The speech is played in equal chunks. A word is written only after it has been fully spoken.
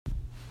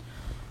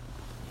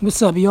What's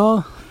up,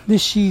 y'all?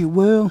 This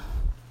SheidWill.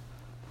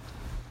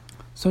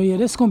 So yeah,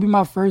 this is gonna be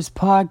my first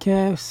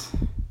podcast.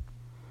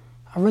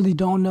 I really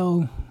don't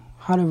know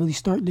how to really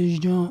start this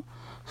jump,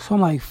 so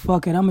I'm like,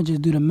 fuck it, I'm gonna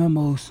just do the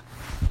memos.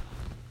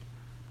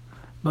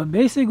 But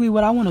basically,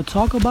 what I want to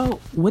talk about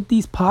with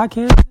these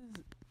podcasts,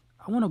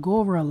 I want to go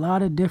over a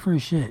lot of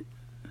different shit.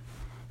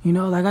 You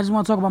know, like I just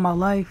want to talk about my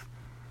life.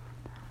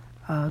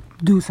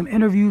 Do some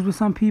interviews with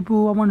some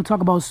people. I want to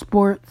talk about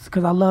sports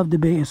because I love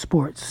debating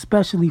sports,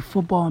 especially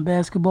football and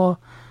basketball.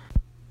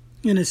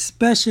 And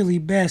especially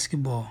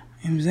basketball.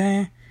 You know what I'm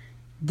saying?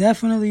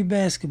 Definitely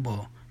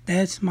basketball.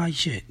 That's my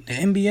shit. The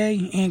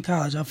NBA and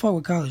college. I fuck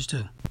with college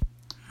too.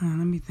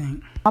 Let me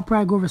think. I'll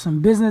probably go over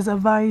some business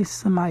advice,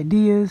 some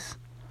ideas,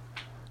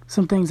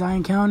 some things I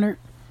encountered.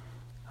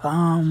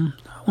 I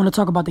want to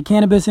talk about the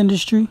cannabis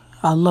industry.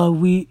 I love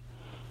weed.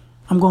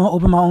 I'm going to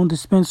open my own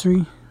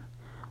dispensary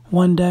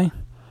one day.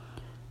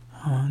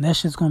 That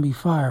shit's gonna be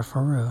fire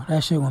for real.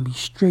 That shit gonna be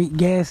straight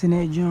gas in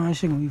that joint. That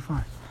shit gonna be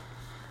fire.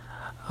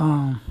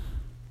 I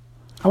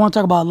want to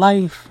talk about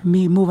life,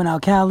 me moving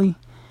out Cali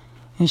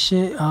and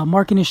shit.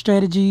 Marketing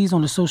strategies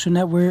on the social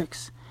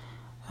networks.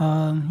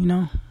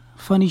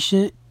 Funny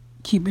shit,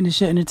 keeping the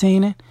shit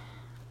entertaining.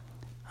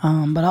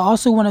 But I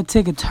also want to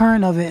take a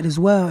turn of it as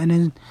well, and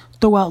then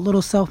throw out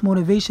little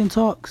self-motivation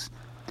talks,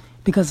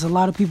 because there's a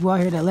lot of people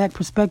out here that lack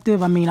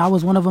perspective. I mean, I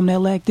was one of them that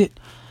lacked it.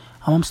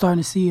 I'm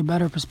starting to see a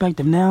better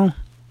perspective now.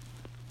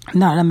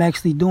 Now that I'm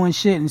actually doing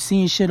shit and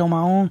seeing shit on my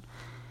own.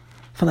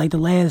 For like the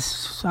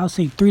last, I'll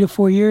say 3 to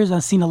 4 years,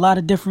 I've seen a lot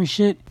of different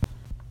shit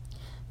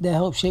that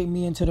helped shape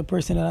me into the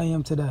person that I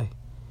am today.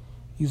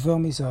 You feel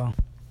me? So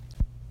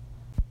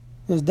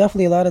there's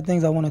definitely a lot of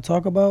things I want to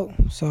talk about.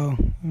 So, you know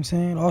what I'm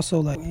saying?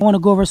 Also, like, I want to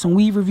go over some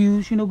weed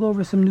reviews, go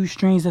over some new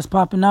strains that's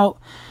popping out.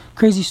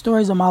 Crazy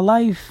stories of my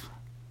life.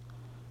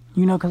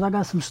 Because I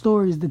got some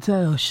stories to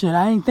tell. Shit,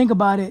 I didn't think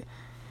about it.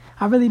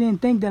 I really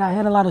didn't think that I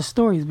had a lot of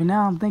stories, but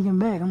now I'm thinking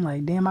back. I'm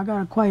like, damn, I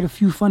got quite a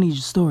few funny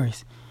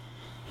stories.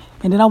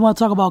 And then I want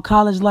to talk about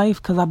college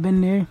life, because I've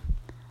been there.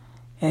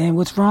 And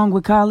what's wrong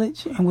with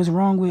college, and what's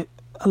wrong with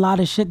a lot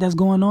of shit that's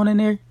going on in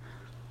there.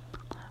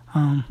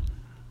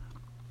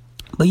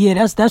 But yeah,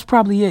 that's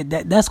probably it.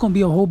 That's going to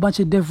be a whole bunch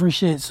of different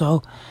shit.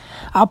 So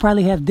I'll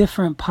probably have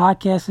different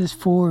podcasts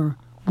for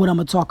what I'm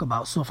going to talk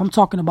about. So if I'm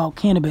talking about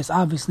cannabis,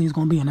 obviously it's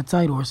going to be in the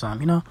title or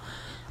something,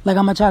 Like,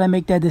 I'm going to try to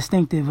make that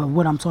distinctive of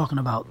what I'm talking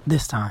about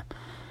this time.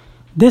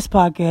 This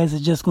podcast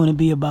is just going to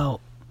be about,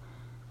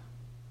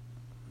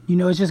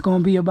 it's just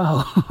going to be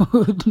about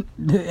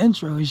the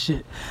intro and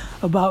shit,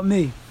 about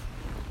me.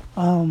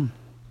 I'm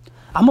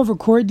going to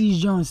record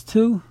these joints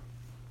too,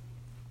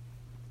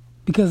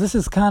 because this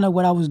is kind of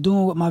what I was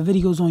doing with my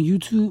videos on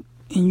YouTube.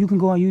 And you can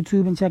go on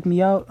YouTube and check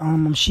me out.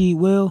 I'm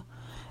SheidWill,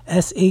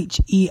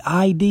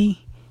 SheidWill.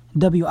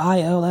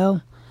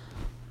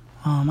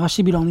 I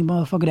should be the only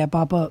motherfucker that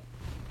pop up.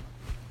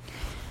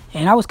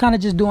 And I was kind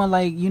of just doing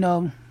like,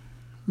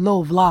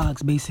 little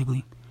vlogs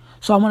basically.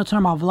 So I want to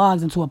turn my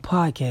vlogs into a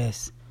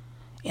podcast.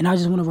 And I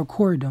just want to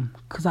record them,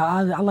 because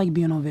I like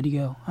being on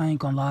video. I ain't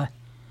gonna lie.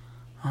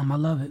 I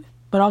love it.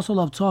 But I also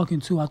love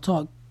talking too. I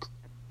talk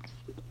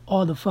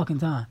all the fucking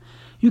time.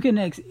 You can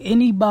ask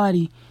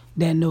anybody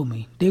that know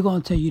me. They're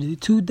going to tell you the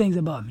 2 things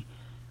about me.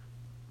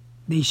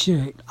 They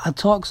should. I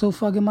talk so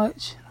fucking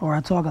much, or I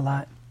talk a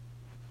lot.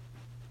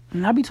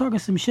 And I be talking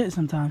some shit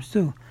sometimes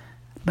too.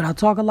 But I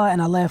talk a lot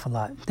and I laugh a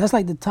lot. That's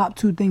like the top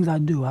 2 things I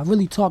do. I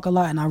really talk a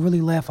lot and I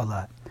really laugh a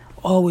lot.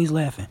 Always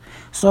laughing.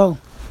 So,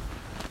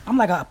 I'm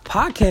like, a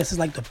podcast is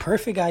like the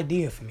perfect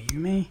idea for me. You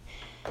mean?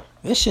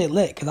 This shit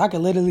lit, because I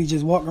could literally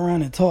just walk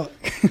around and talk.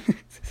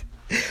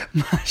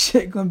 My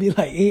shit gonna be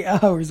like 8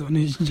 hours on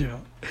this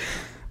job.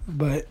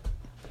 But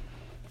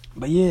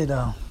yeah,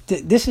 though.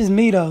 This is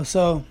me, though.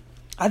 So,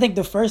 I think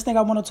the first thing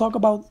I want to talk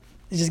about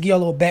is just give you a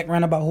little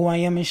background about who I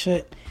am and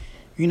shit.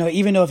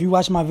 Even though if you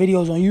watch my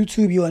videos on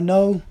YouTube, you'll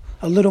know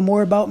a little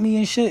more about me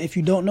and shit if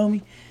you don't know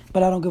me.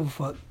 But I don't give a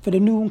fuck. For the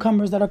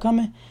newcomers that are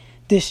coming,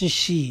 this is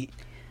Shed.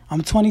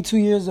 I'm 22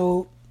 years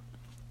old.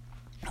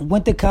 I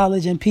went to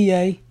college in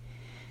PA.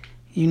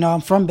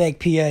 I'm from back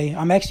PA.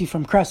 I'm actually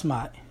from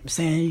Crestmont. I'm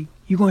saying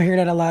you're going to hear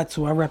that a lot,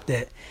 so I rep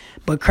that.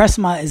 But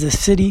Crestmont is a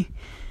city.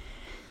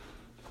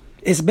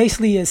 It's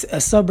basically a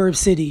suburb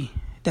city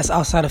that's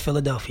outside of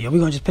Philadelphia. We're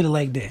going to just put it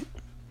like that.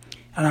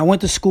 And I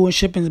went to school in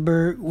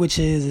Shippensburg, which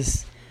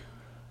is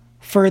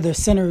further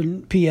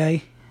centered PA,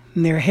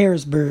 near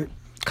Harrisburg,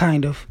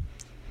 kind of.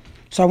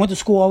 So I went to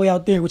school all the way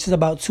out there, which is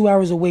about 2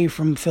 hours away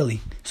from Philly.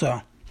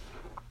 So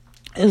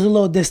it was a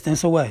little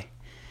distance away.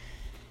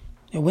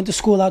 I went to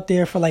school out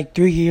there for like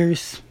 3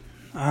 years.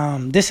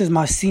 This is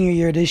my senior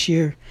year this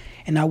year.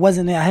 And I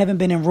haven't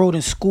been enrolled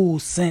in school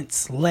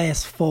since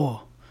last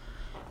fall.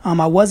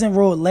 I was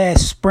enrolled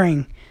last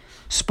spring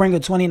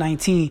of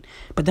 2019,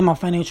 but then my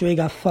financial aid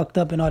got fucked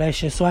up and all that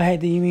shit. So I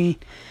had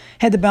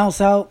to bounce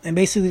out, and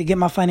basically to get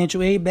my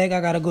financial aid back, I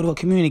got to go to a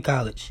community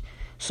college.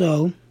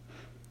 So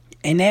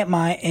in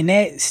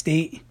that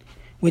state,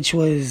 which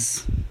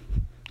was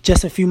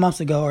just a few months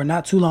ago or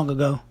not too long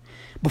ago,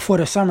 before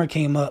the summer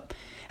came up,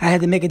 I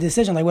had to make a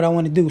decision like what I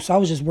want to do. So I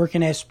was just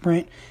working at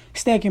Sprint,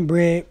 stacking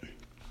bread,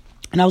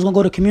 and I was going to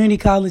go to community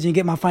college and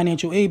get my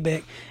financial aid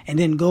back, and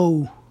then I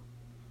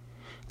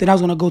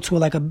was going to go to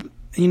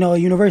a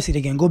university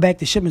again, go back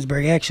to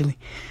Shippensburg actually.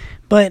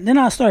 But then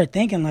I started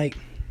thinking like,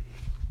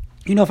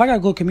 if I got to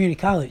go to community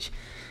college,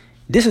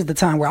 this is the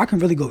time where I can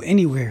really go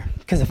anywhere.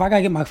 Because if I got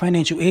to get my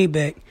financial aid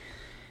back,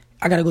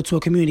 I got to go to a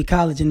community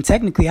college. And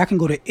technically, I can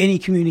go to any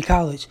community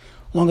college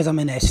as long as I'm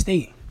in that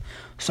state.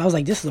 So I was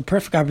like, this is a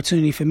perfect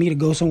opportunity for me to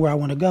go somewhere I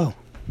want to go.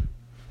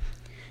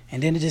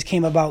 And then it just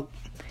came about.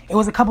 It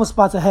was a couple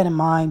spots I had in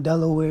mind: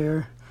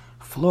 Delaware,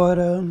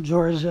 Florida,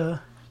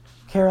 Georgia,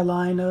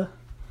 Carolina,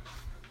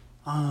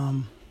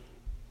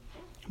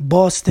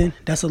 Boston.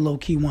 That's a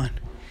low-key one.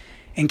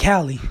 And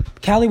Cali.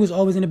 Cali was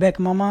always in the back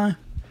of my mind.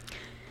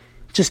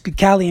 Just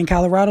Cali and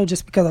Colorado,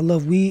 just because I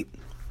love weed.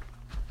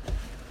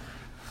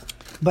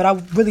 But I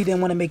really didn't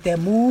want to make that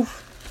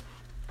move.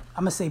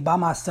 I'm going to say by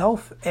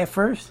myself at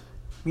first.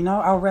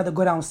 I would rather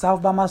go down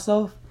south by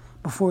myself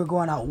before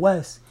going out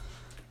west.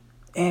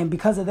 And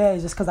because of that,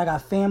 it's just because I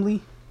got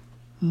family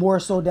more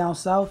so down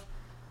south.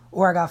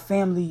 Or I got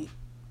family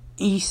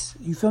east.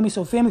 You feel me?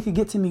 So family could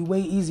get to me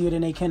way easier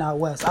than they can out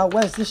west. Out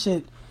west, this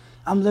shit,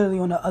 I'm literally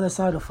on the other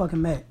side of the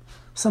fucking map.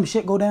 Some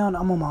shit go down,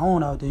 I'm on my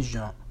own out this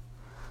jump.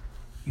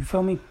 You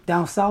feel me?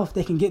 Down south,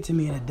 they can get to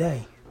me in a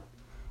day.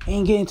 They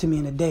ain't getting to me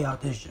in a day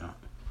out this jump.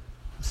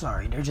 I'm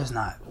sorry, they're just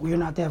not. We're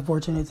not that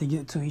fortunate to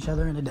get to each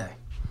other in a day.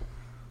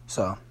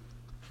 So,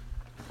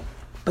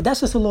 but that's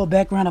just a little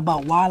background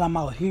about why I'm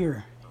out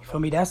here. You feel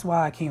me? That's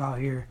why I came out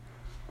here.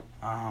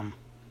 I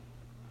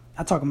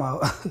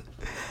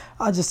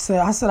said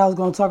I was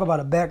going to talk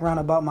about a background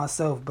about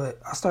myself, but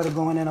I started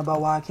going in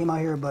about why I came out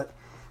here, but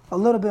a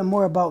little bit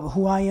more about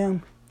who I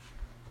am.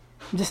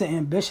 I'm just an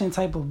ambition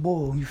type of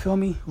bull, you feel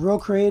me? Real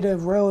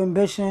creative, real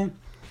ambition,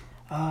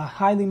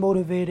 highly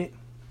motivated,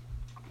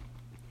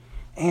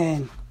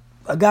 and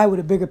a guy with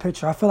a bigger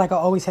picture. I feel like I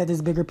always had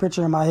this bigger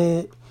picture in my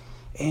head,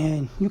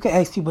 and you can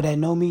ask people that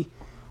know me,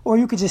 or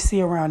you could just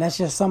see around. That's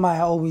just somebody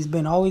I always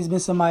been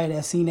somebody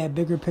that's seen that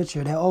bigger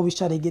picture, that always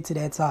try to get to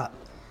that top,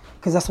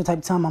 because that's what type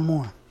of time I'm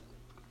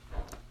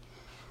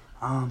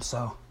on.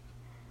 So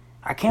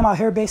I came out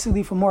here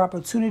basically for more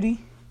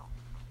opportunity.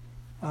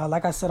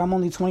 Like I said, I'm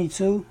only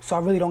 22, so I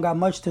really don't got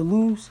much to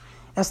lose.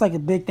 That's like a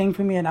big thing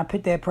for me, and I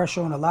put that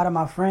pressure on a lot of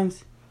my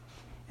friends.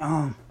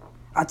 I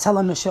tell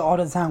them this shit all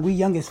the time. We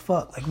young as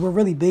fuck. Like, we're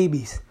really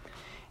babies.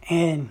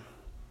 And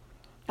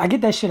I get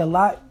that shit a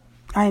lot.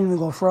 I ain't even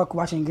gonna fuck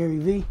watching Gary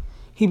Vee.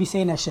 He be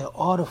saying that shit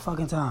all the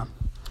fucking time.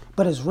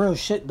 But it's real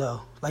shit,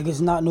 though. Like,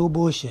 it's not no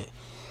bullshit.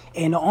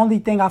 And the only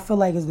thing I feel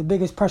like is the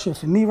biggest pressure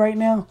for me right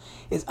now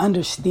is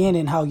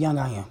understanding how young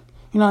I am.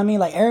 You know what I mean?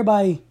 Like,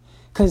 everybody...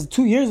 Because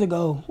 2 years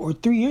ago or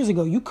 3 years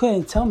ago, you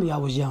couldn't tell me I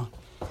was young.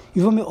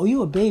 You feel me? Oh,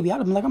 you a baby. I'd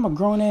have been like, I'm a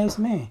grown-ass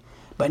man.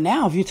 But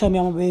now, if you tell me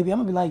I'm a baby, I'm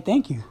going to be like,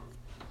 thank you.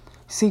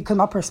 See, because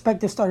my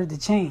perspective started to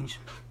change.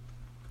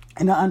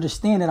 And I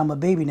understand that I'm a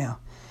baby now.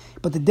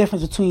 But the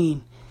difference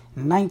between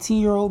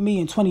 19-year-old me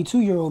and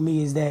 22-year-old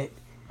me is that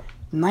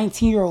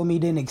 19-year-old me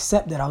didn't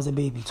accept that I was a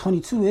baby.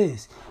 22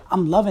 is.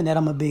 I'm loving that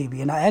I'm a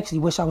baby. And I actually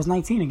wish I was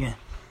 19 again.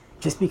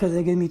 Just because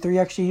they gave me 3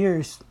 extra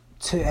years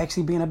to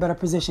actually be in a better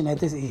position at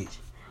this age.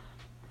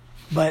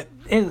 But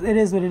it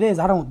is what it is.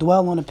 I don't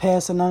dwell on the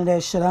past or none of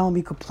that shit. I don't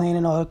be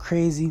complaining all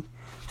crazy.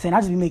 I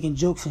just be making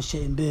jokes and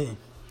shit in bed.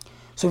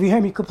 So if you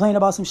hear me complain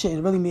about some shit, it's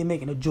really me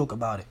making a joke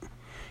about it.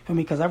 Feel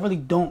me? Because I really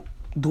don't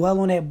dwell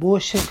on that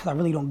bullshit because I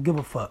really don't give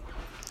a fuck.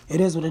 It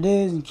is what it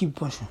is and keep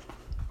pushing.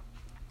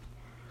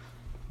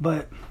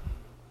 But,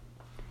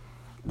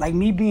 like,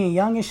 me being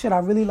young and shit, I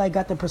really, like,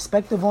 got the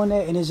perspective on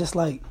that. And it's just,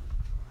 like,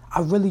 I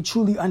really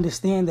truly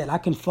understand that I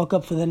can fuck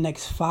up for the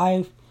next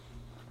 5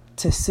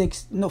 to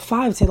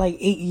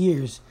 8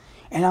 years,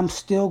 and I'm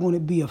still going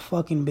to be a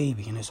fucking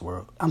baby in this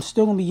world. I'm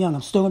still going to be young.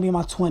 I'm still going to be in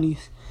my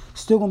 20s.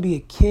 Still going to be a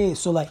kid.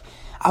 So, like,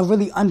 I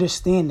really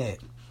understand that.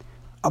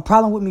 A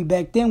problem with me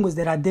back then was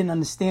that I didn't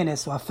understand that,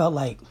 so I felt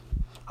like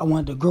I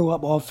wanted to grow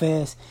up all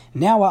fast.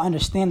 Now I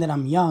understand that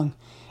I'm young,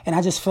 and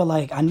I just feel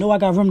like, I know I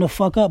got room to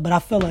fuck up, but I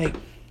feel like,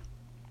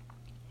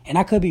 and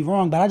I could be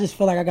wrong, but I just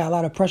feel like I got a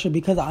lot of pressure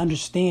because I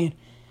understand.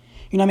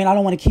 You know what I mean? I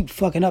don't want to keep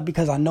fucking up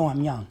because I know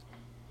I'm young.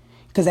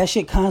 Because that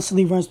shit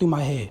constantly runs through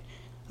my head.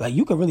 Like,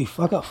 you could really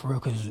fuck up for real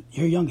because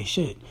you're young as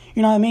shit.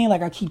 You know what I mean?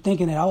 Like, I keep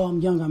thinking that, oh,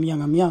 I'm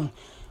young.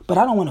 But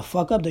I don't want to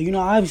fuck up, though. You know,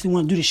 I obviously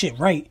want to do the shit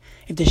right.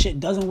 If the shit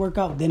doesn't work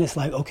out, then it's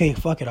like, okay,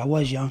 fuck it, I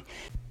was young.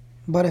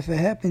 But if it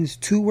happens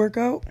to work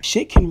out,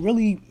 shit can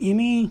really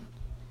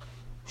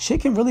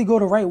go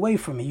the right way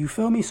for me. You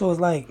feel me? So it's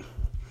like,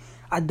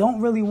 I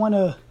don't really want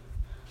to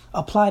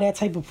apply that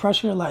type of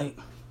pressure, like,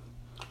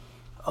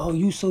 oh,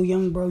 you so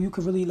young, bro. You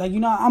could really, like, you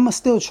know, I'm going to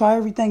still try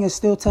everything and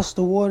still test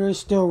the waters,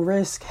 still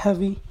risk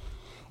heavy.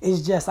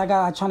 It's just,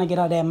 I'm trying to get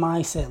out of that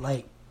mindset,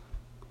 like,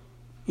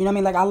 you know what I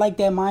mean? Like, I like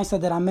that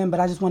mindset that I'm in, but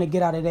I just want to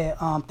get out of that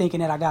thinking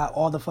that I got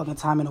all the fucking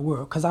time in the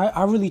world. Because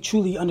I really,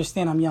 truly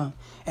understand I'm young,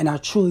 and I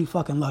truly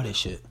fucking love this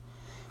shit.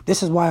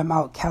 This is why I'm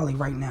out Cali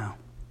right now.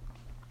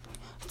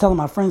 I'm telling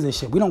my friends this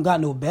shit. We don't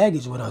got no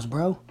baggage with us,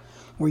 bro.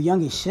 we're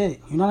young as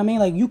shit. You know what I mean?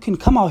 Like, you can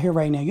come out here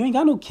right now. You ain't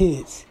got no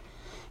kids.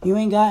 You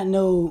ain't got no,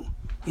 you know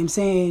what I'm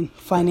saying,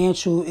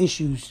 financial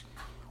issues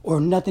or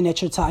nothing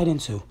that you're tied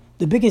into.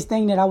 The biggest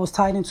thing that I was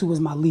tied into was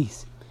my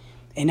lease.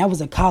 And that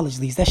was a college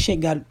lease. That shit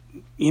got,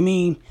 you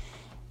mean,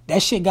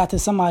 that shit got to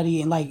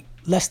somebody in like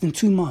less than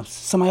 2 months.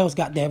 Somebody else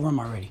got that room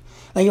already.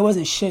 Like, it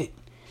wasn't shit.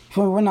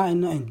 We're not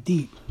in nothing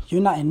deep.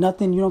 You're not in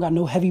nothing. You don't got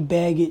no heavy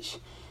baggage.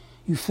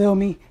 You feel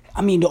me?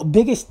 I mean, the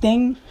biggest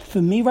thing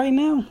for me right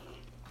now,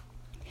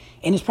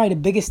 and it's probably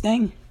the biggest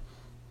thing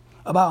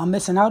about I'm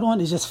missing out on,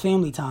 is just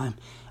family time.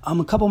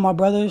 A couple of my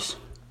brothers,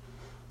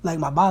 like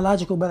my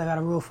biological brother, I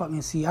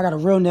got a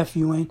real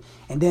nephew in,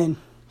 and then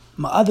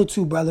my other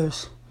 2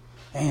 brothers,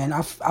 and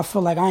I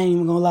feel like I ain't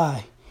even gonna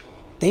lie,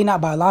 they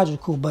not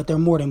biological, but they're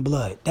more than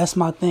blood. That's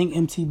my thing,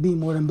 MTB,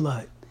 more than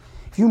blood.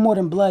 If you more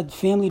than blood,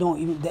 family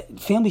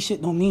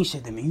shit don't mean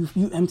shit to me.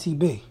 You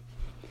MTB.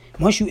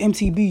 Once you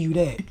MTB, you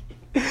dead.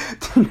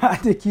 Do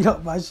not think you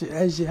up my shit.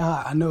 That shit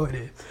hot. I know it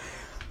is.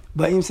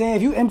 But you know what I'm saying,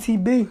 if you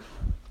MTB,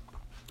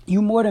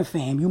 you more than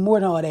fam. You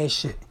more than all that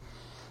shit.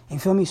 You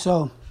feel me?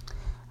 So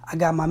I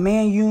got my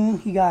man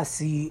Yoon, he got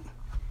seed.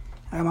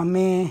 I got my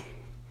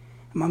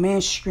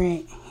man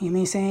Strength, you know what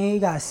I'm saying? He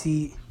got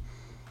seed.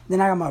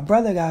 Then I got my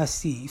brother got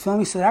seed. You feel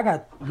me? So I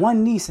got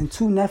 1 niece and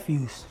 2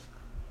 nephews.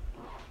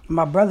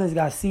 My brothers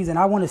got seeds, and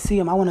I want to see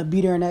them. I want to be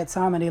there in that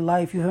time of their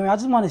life. You feel me? I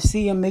just want to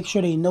see them, make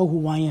sure they know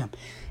who I am.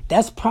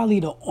 That's probably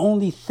the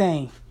only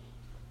thing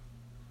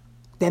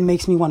that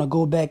makes me want to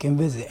go back and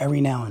visit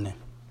every now and then.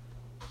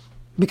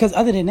 Because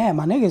other than that,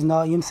 my niggas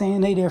know, you know what I'm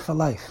saying? They there for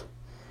life.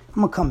 I'm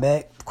going to come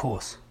back, of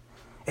course.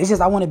 It's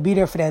just I want to be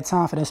there for that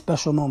time, for that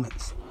special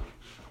moments.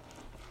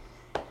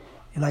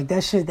 And like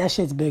that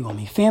shit's big on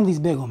me. Family's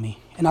big on me.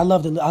 And I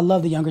love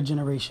the younger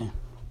generation.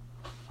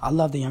 I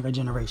love the younger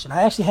generation.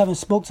 I actually haven't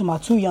spoke to my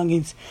 2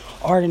 youngins,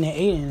 Arden and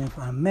Aiden,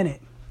 in a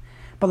minute.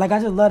 But like, I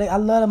just love it. I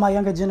love my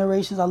younger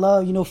generations. I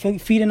love, you know,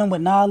 feeding them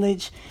with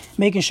knowledge,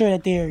 making sure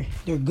that they're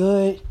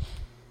good,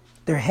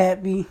 they're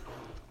happy,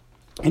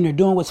 and they're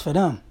doing what's for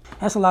them.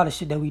 That's a lot of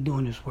shit that we do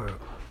in this world. You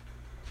know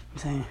what I'm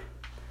saying?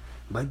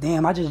 But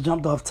damn, I just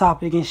jumped off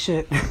topic and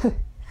shit.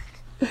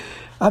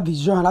 I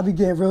be drunk. I be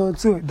getting real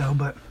into it though.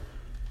 But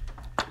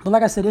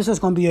like I said, this is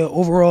going to be an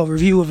overall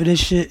review of this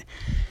shit. You know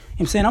what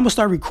I'm saying? I'm going to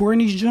start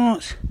recording these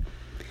joints.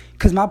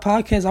 Because my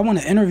podcast, I want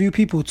to interview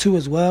people too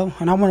as well.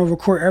 And I want to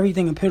record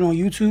everything and put it on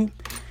YouTube.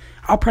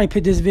 I'll probably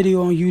put this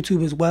video on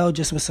YouTube as well,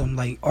 just with some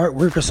like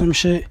artwork or some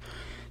shit.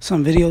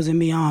 Some videos in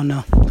me, I don't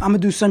know. I'm going to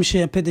do some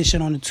shit and put this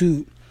shit on the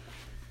tube.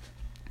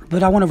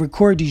 But I want to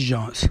record these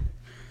joints.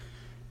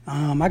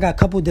 I got a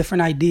couple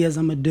different ideas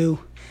I'm going to do.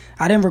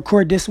 I didn't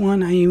record this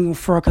one. I ain't even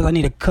for because I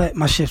need to cut.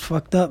 My shit's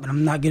fucked up and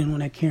I'm not getting on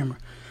that camera.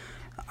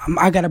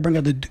 I got to bring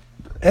out the...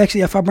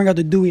 Actually, if I bring out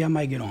the Dewey, I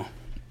might get on.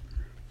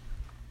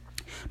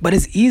 But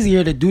it's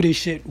easier to do this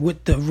shit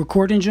with the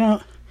recording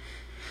joint.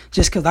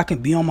 Just because I can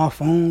be on my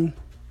phone.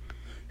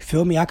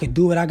 Feel me? I can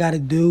do what I got to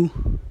do.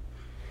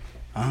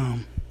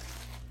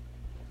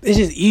 It's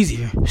just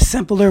easier.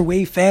 Simpler,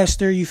 way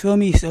faster. You feel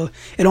me? So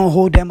it don't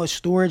hold that much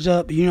storage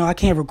up. You know, I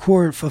can't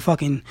record for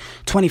fucking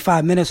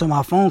 25 minutes on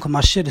my phone because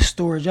my shit is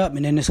storage up.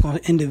 And then it's going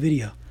to end the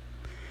video.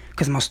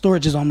 Because my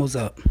storage is almost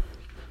up.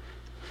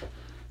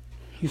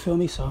 You feel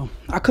me? So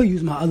I could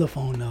use my other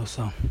phone though.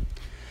 So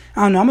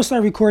I don't know. I'm going to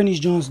start recording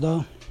these joints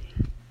though.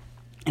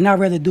 And I'd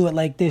rather do it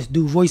like this.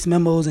 Do voice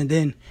memos and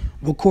then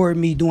record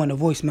me doing a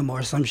voice memo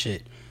or some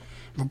shit.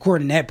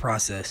 Recording that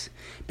process.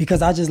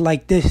 Because I just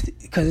like this.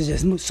 Because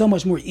it's just so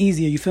much more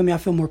easier. You feel me? I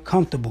feel more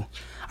comfortable.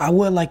 I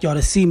would like y'all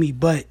to see me.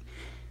 But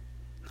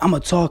I'm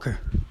a talker.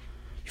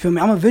 You feel me?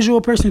 I'm a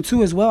visual person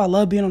too as well. I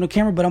love being on the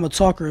camera. But I'm a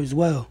talker as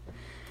well.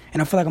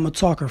 And I feel like I'm a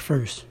talker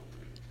first.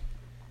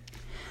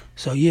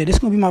 So yeah, this is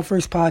going to be my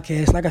first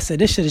podcast. Like I said,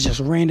 this shit is just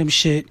random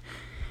shit.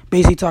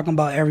 Basically talking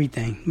about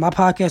everything. My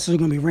podcast is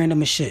going to be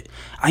random as shit.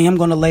 I am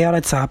going to lay out a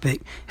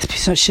topic. It's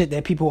some shit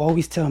that people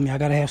always tell me. I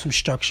got to have some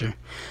structure.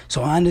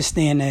 So I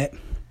understand that.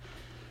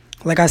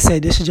 Like I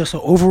said, this is just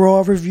an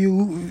overall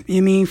review.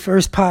 You mean,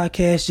 first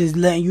podcast, just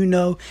letting you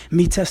know.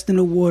 Me testing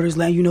the waters,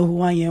 letting you know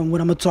who I am,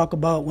 what I'm going to talk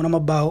about, what I'm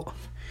about.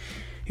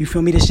 You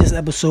feel me? This is just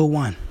episode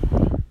 1.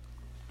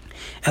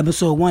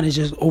 Episode 1 is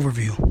just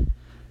overview.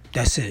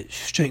 That's it.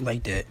 Straight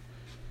like that.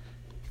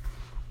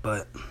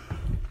 But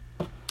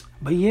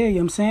yeah, you know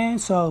what I'm saying?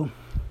 So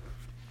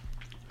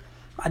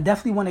I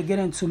definitely want to get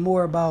into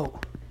more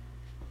about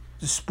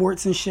the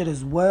sports and shit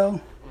as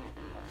well.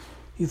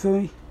 You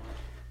feel me?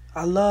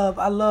 I love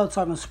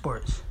talking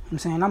sports. You know what I'm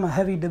saying? I'm a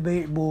heavy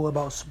debate bull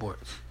about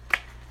sports.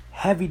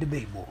 Heavy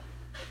debate bull.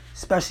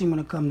 Especially when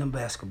it comes to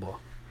basketball. You know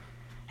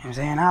what I'm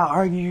saying?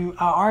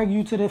 I'll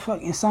argue till the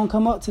fucking sun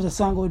come up, till the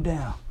sun go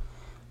down.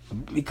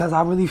 Because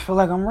I really feel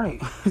like I'm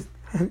right.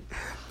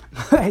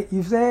 Like,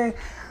 you saying?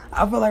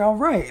 I feel like I'm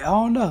right. I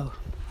don't know.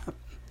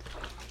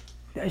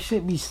 That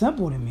shit be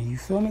simple to me. You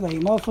feel me? Like,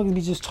 motherfuckers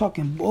be just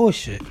talking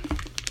bullshit. You know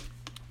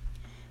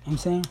what I'm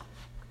saying?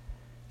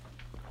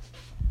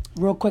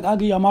 Real quick, I'll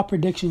give y'all my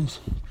predictions.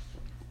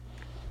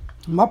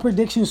 My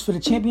predictions for the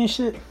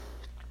championship.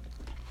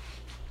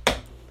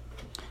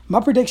 My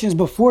predictions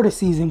before the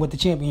season with the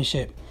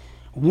championship.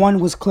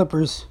 1 was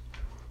Clippers.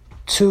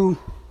 2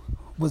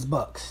 was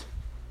Bucks.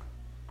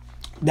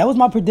 That was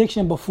my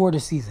prediction before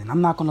the season.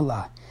 I'm not going to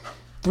lie.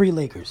 3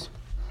 Lakers.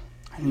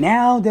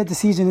 Now that the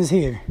season is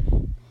here,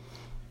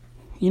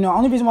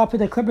 only reason why I put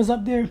the Clippers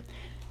up there,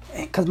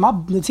 because my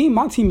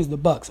team is the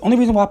Bucks. Only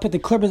reason why I put the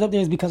Clippers up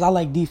there is because I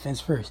like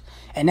defense first.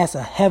 And that's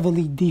a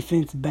heavily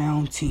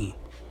defense-bound team.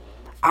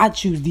 I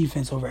choose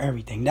defense over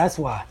everything. That's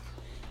why.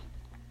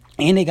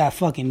 And they got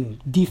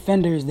fucking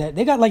defenders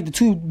they got like the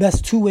 2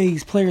 best two-way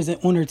players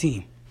on their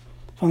team.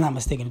 If I'm not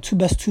mistaken. The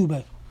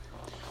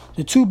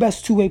 2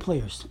 best two-way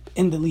players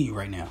in the league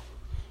right now.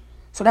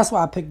 So that's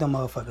why I picked them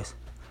motherfuckers.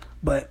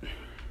 But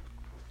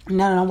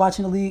now that I'm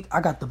watching the league,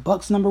 I got the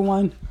Bucks number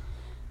 1.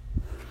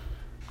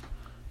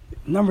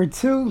 Number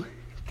 2,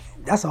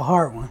 that's a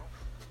hard one.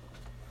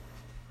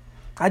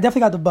 I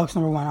definitely got the Bucks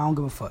number 1. I don't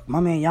give a fuck. My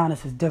man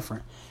Giannis is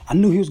different. I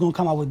knew he was going to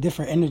come out with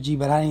different energy,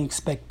 but I didn't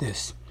expect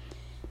this.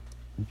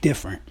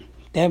 Different.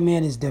 That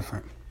man is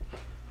different.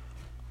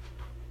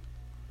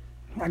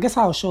 I guess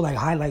I'll show like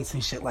highlights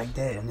and shit like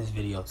that in this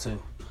video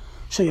too.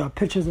 Show y'all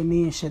pictures of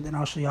me and shit, then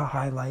I'll show y'all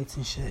highlights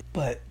and shit.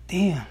 But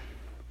damn,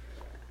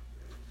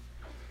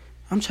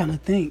 I'm trying to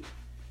think.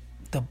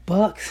 The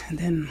Bucks, and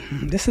then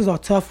this is a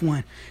tough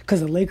one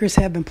because the Lakers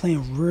have been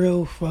playing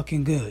real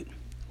fucking good.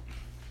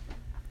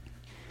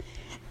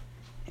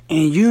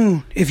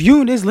 And if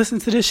you just listen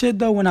to this shit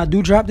though, when I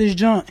do drop this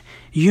junk,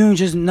 you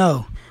just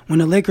know when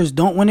the Lakers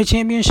don't win the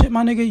championship,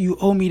 my nigga, you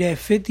owe me that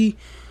 50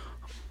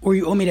 or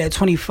you owe me that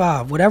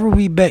 25. Whatever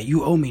we bet,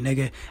 you owe me,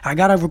 nigga. I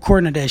got a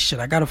recording of that shit.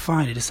 I gotta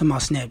find it. It's in my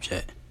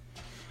Snapchat.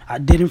 I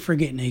didn't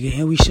forget, nigga,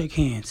 and we shook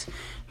hands.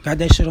 Got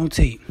that shit on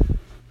tape.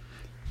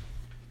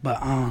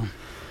 But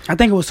I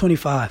think it was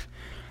 25.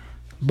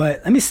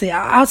 But let me say,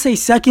 I'll say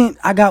second,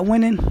 I got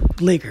winning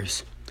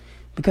Lakers.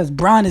 Because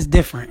Bron is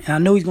different. And I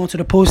know he's going to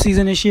the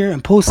postseason this year.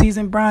 And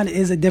postseason Bron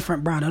is a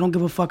different Bron. I don't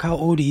give a fuck how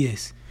old he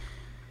is.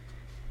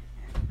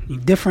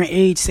 Different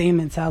age, same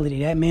mentality.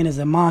 That man is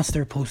a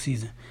monster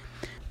postseason.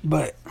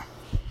 But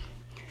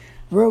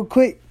real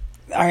quick,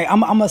 all right,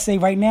 I'm going to say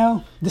right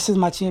now, this is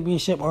my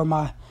championship or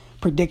my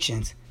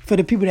predictions. For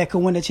the people that could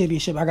win the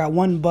championship, I got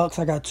 1 Bucks,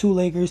 I got 2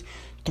 Lakers,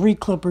 3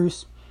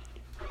 Clippers,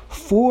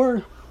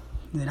 4,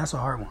 yeah, that's a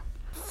hard one.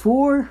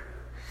 4,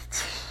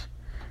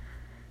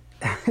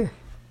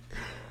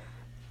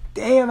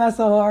 damn, that's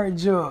a hard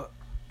job.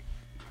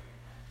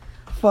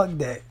 Fuck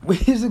that. We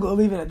just gonna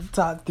leave it at the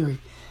top 3.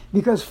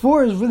 Because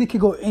 4 is really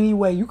could go any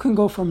way. You can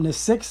go from the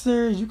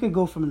Sixers, you could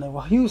go from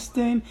the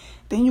Houston,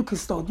 then you could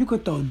throw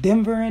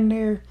Denver in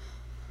there.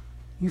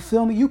 You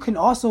feel me? You can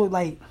also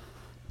like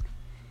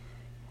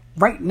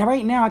right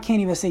now I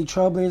can't even say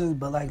Trailblazers,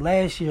 but like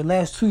last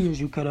 2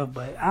 years you could have,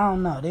 but I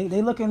don't know.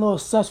 They looking a little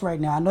sus right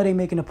now. I know they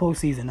making the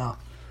postseason though.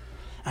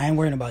 I ain't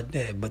worrying about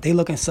that, but they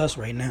looking sus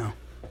right now.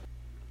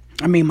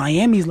 I mean,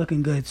 Miami's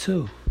looking good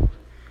too.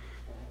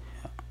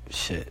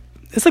 Shit.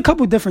 It's a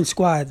couple different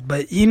squads,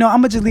 but I'm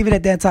gonna just leave it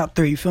at that top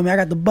 3. You feel me? I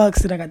got the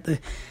Bucks, and I got the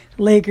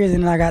Lakers,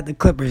 and I got the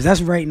Clippers.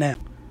 That's right now.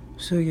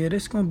 So yeah,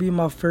 this is gonna be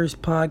my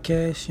first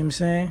podcast, you know what I'm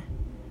saying?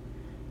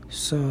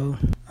 So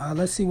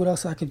let's see what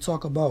else I can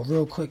talk about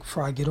real quick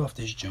before I get off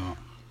this joint.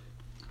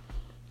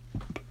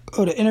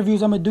 The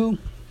interviews I'm gonna do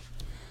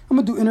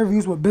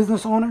interviews with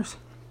business owners.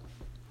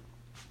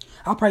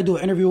 I'll probably do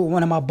an interview with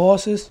one of my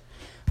bosses.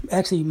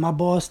 Actually, my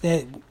boss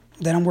that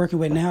I'm working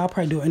with now, I'll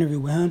probably do an interview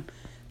with him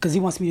because he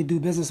wants me to do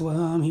business with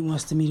him. He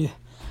wants me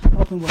to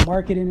help him with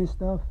marketing and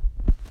stuff.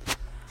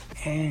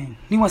 And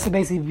he wants to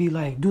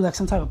basically do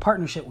some type of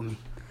partnership with me.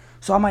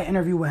 So I might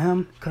interview with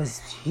him because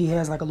he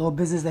has like a little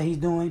business that he's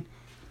doing.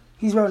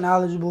 He's real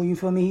knowledgeable, you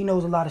feel me? He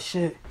knows a lot of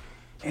shit.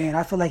 And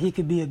I feel like he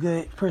could be a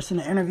good person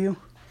to interview.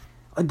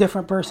 A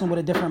different person with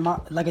a different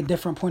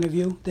point of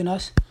view than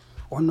us.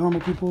 Or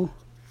normal people.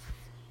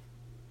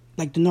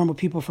 Like the normal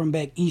people from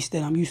back east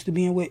that I'm used to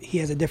being with. He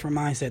has a different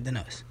mindset than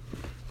us.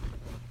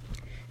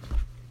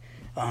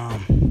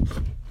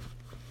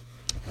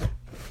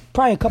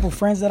 Probably a couple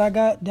friends that I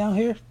got down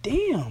here.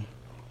 Damn.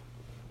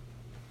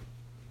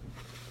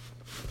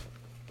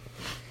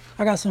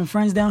 I got some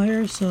friends down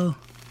here, so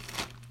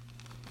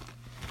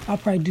I'll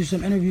probably do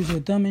some interviews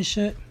with them and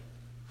shit.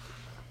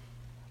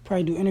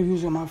 Probably do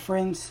interviews with my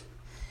friends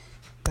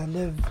that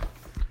live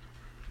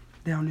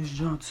down this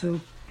joint too.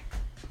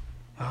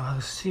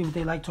 See what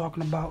they like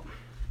talking about.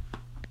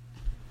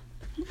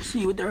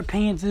 See what their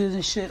opinions is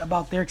and shit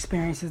about their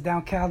experiences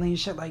down Cali and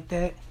shit like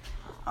that.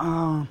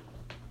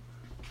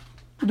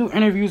 Do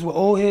interviews with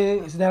old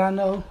heads that I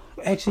know.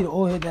 Actually, the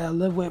old head that I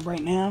live with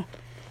right now,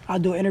 I'll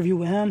do an interview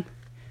with him.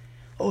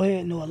 Old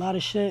head know a lot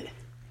of shit,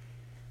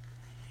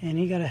 and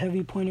he got a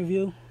heavy point of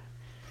view.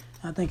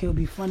 I think it'll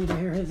be funny to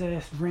hear his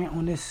ass rant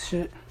on this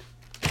shit.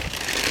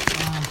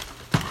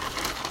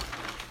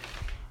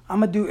 I'm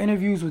going to do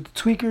interviews with the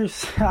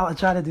tweakers. I'll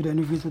try to do the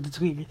interviews with the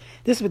tweakers.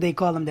 This is what they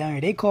call them down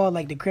here. They call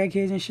like the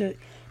crackheads and shit.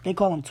 They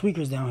call them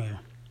tweakers down here.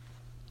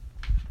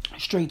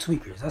 Straight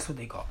tweakers. That's what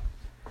they call them.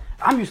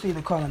 I'm used to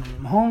either calling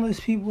them homeless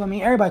people. I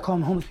mean, everybody call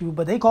them homeless people,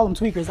 but they call them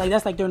tweakers. Like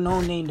that's like their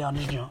known name down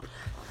this joint.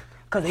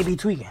 because they be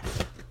tweaking.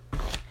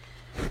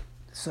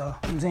 So,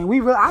 I'm saying,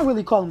 I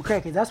really call them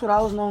crackheads. That's what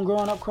I was known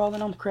growing up, calling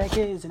them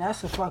crackheads, and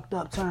that's a fucked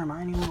up term.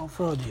 I ain't even gonna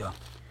fraud y'all.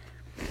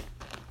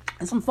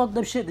 And some fucked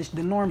up shit,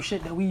 the norm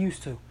shit that we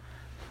used to.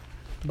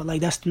 But,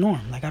 like, that's the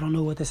norm. Like, I don't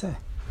know what to say.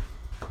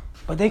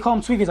 But they call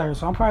them tweakers out here,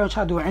 so I'm probably gonna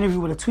try to do an interview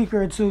with a tweaker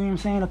or two, you know what I'm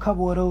saying? A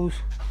couple of those.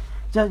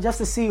 Just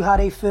to see how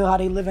they feel, how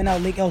they living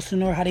out Lake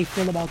Elsinore, how they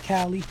feel about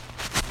Cali.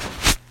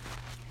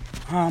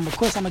 Of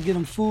course, I'm gonna give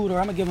them food or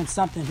I'm gonna give them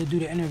something to do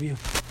the interview.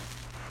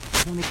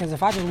 Because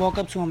if I just walk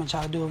up to them and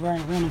try to do a very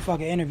random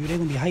fucking interview, they're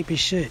gonna be hype as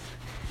shit.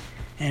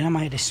 And I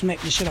might have to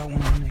smack the shit out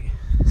one of them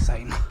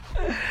niggas.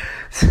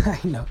 I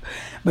know.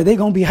 But they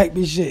gonna be hype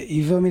as shit.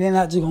 You feel me? They're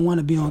not just gonna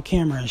wanna be on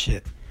camera and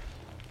shit.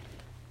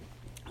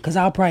 Cause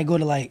I'll probably go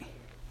to like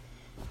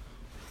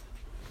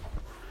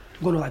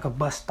a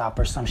bus stop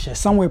or some shit.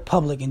 Somewhere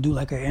public and do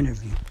like an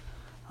interview.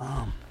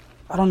 I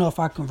don't know if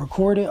I can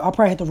record it. I'll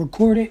probably have to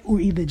record it or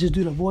either just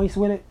do the voice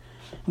with it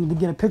and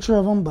get a picture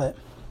of them, but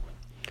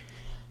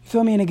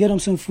feel me, and to get them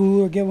some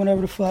food or get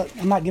whatever the fuck.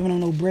 I'm not giving them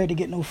no bread to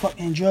get no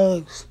fucking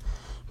drugs,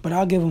 but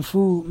I'll give them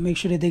food, make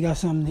sure that they got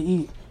something to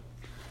eat,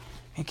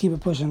 and keep it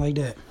pushing like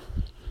that.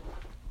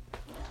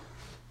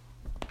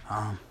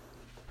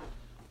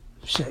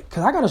 Shit,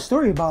 cause I got a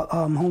story about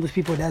homeless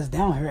people that's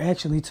down here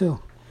actually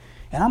too,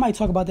 and I might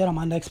talk about that on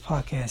my next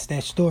podcast.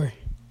 That story,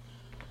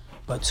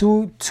 but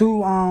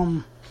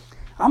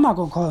I'm not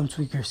gonna call them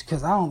tweakers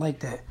cause I don't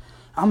like that.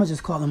 I'm gonna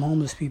just call them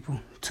homeless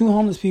people. 2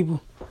 homeless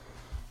people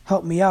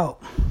helped me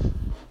out.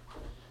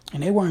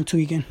 And they weren't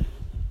tweaking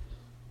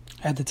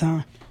at the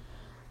time.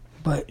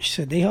 But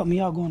shit, they helped me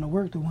out going to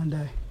work the one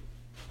day.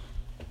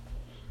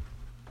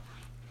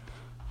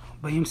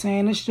 But you know what I'm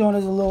saying? This joint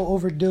is a little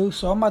overdue,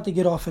 so I'm about to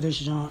get off of this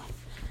joint.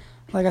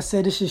 Like I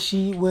said, this is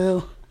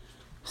SheidWill.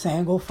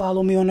 Saying go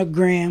follow me on the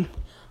gram.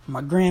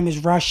 My gram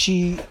is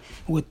Rashid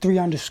with 3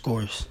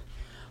 underscores.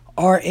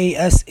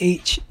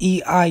 RASHEID.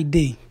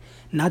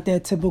 Not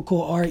that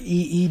typical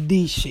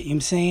REED shit. You know what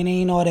I'm saying?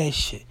 Ain't all that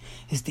shit.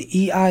 It's the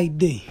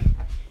EID. You know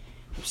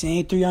what I'm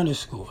saying? 3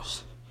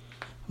 underscores.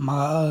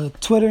 My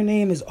Twitter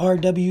name is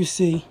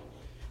RWC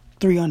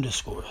 3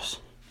 underscores. You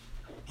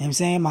know what I'm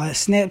saying? My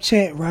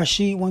Snapchat,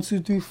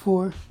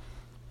 Rashid1234.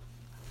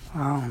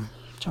 Trying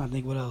to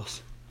think what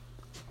else.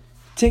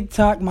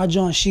 TikTok, my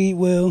joint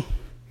SheidWill.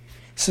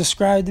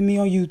 Subscribe to me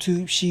on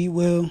YouTube,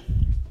 SheidWill.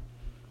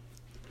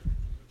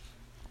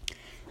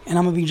 And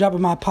I'm going to be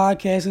dropping my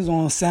podcasts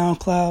on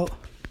SoundCloud.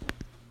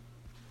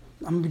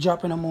 I'm going to be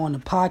dropping them on the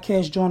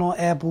podcast joint on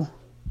Apple.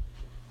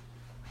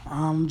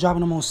 I'm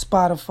dropping them on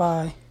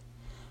Spotify.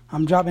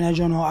 I'm dropping that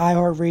joint on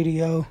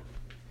iHeartRadio.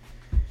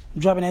 I'm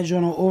dropping that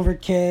joint on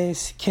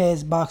Overcast,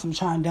 Castbox. I'm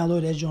trying to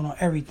download that joint on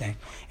everything.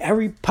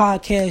 Every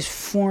podcast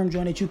form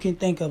joint that you can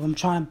think of, I'm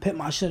trying to put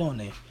my shit on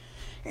there.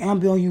 And I'm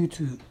going to be on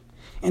YouTube.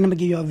 And I'm going to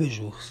give y'all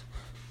visuals.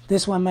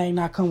 This one may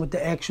not come with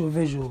the actual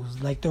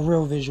visuals, like the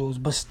real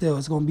visuals, but still,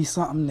 it's going to be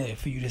something there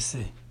for you to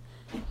see.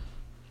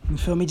 You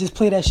feel me? Just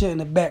play that shit in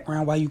the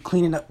background while you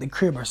cleaning up the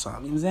crib or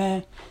something. You know what I'm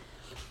saying?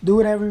 Do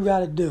whatever you got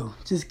to do.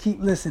 Just keep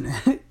listening.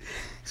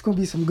 It's going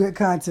to be some good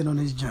content on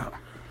this jump. You know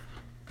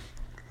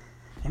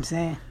what I'm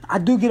saying? I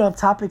do get off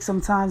topic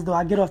sometimes, though.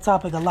 I get off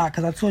topic a lot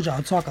because I told y'all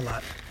I talk a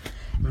lot.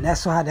 And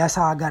that's how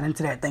I got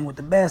into that thing with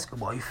the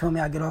basketball. You feel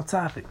me? I get off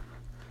topic.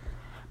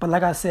 But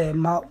like I said,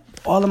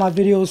 all of my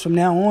videos from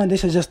now on,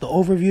 this is just the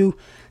overview,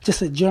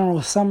 just a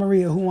general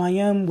summary of who I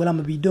am, what I'm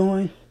going to be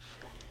doing,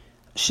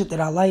 shit that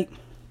I like.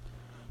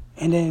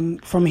 And then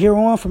from here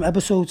on, from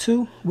episode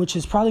 2, which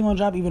is probably going to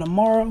drop even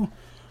tomorrow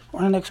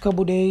or the next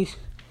couple days,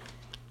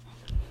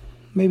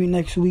 maybe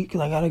next week, because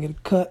I got to get a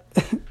cut.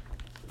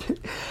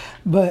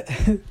 But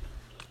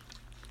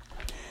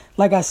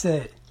like I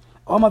said,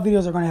 all my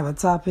videos are going to have a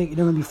topic.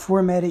 They're going to be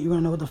formatted. You're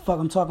going to know what the fuck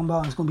I'm talking about.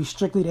 And it's going to be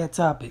strictly that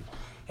topic.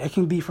 It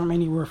can be from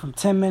anywhere from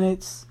 10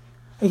 minutes.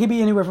 It can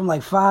be anywhere from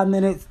like 5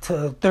 minutes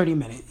to 30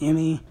 minutes. You know what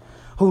I mean?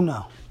 Who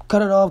knows?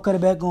 Cut it off, cut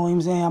it back on. You know what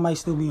I'm saying? I might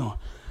still be on.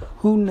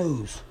 Who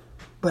knows?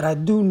 But I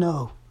do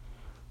know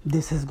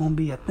this is going to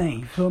be a thing.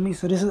 You feel me?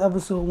 So this is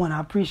episode 1.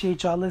 I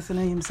appreciate y'all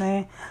listening. You know what I'm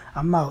saying?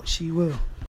 I'm out. SheidWill.